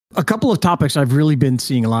A couple of topics I've really been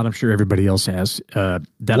seeing a lot. I'm sure everybody else has. I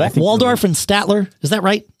think Waldorf and Statler. Is that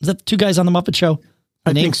right? Is that the two guys on the Muppet Show?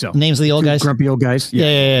 I think so. Names of the old guys? Grumpy old guys.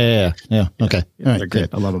 Yeah. Okay. Yeah, all right, they're great.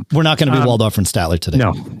 I love them. We're not going to be Waldorf and Statler today.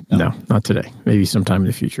 No, not today. Maybe sometime in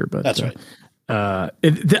the future. But that's right. I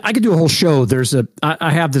could do a whole show.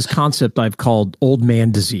 I have this concept I've called old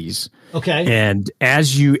man disease. Okay. And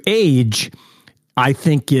as you age, I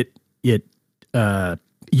think you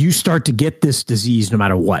start to get this disease no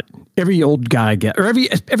matter what. Every old guy or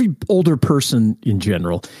every older person in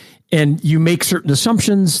general. And you make certain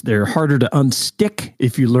assumptions. They're harder to unstick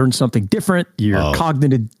if you learn something different. Your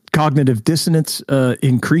cognitive dissonance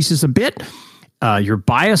increases a bit. Your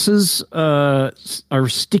biases are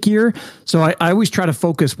stickier. So I always try to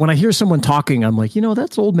focus. When I hear someone talking, I'm like,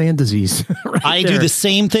 that's old man disease. I do the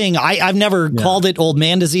same thing. I've never called it old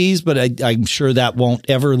man disease, but I'm sure that won't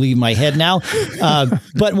ever leave my head now.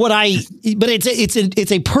 But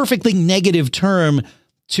it's a perfectly negative term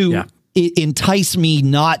to entice me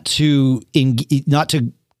not to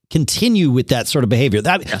continue with that sort of behavior.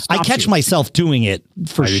 I catch myself doing it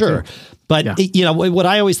for sure. But what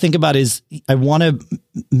I always think about is I want to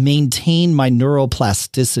maintain my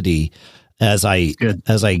neuroplasticity as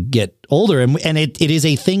I get older, and it is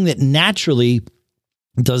a thing that naturally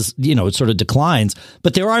does, it sort of declines,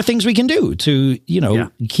 but there are things we can do to,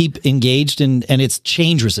 keep engaged and it's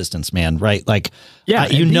change resistance, man. Right. Like,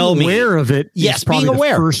 being aware of it. Yes. Probably being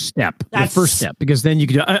aware. The first step, because then you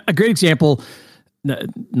could, a great example,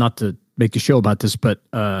 not to make a show about this, but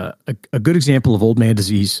a good example of old man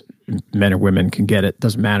disease, men or women can get it.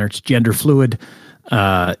 Doesn't matter. It's gender fluid.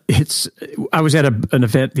 I was at an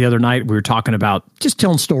event the other night. We were talking about just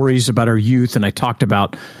telling stories about our youth. And I talked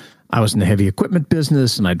about, I was in the heavy equipment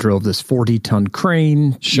business and I drove this 40-ton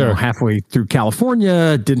crane halfway through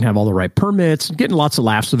California, didn't have all the right permits, getting lots of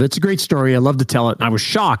laughs of it. It's a great story. I love to tell it. And I was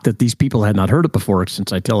shocked that these people had not heard it before,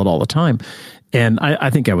 since I tell it all the time. And I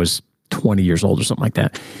think I was 20 years old or something like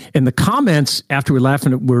that. And the comments after we left,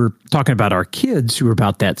 and we're talking about our kids who are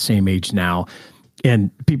about that same age now.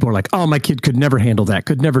 And people are like, oh, my kid could never handle that,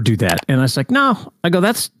 could never do that. And I was like, no, I go,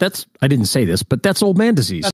 that's, I didn't say this, but that's old man disease.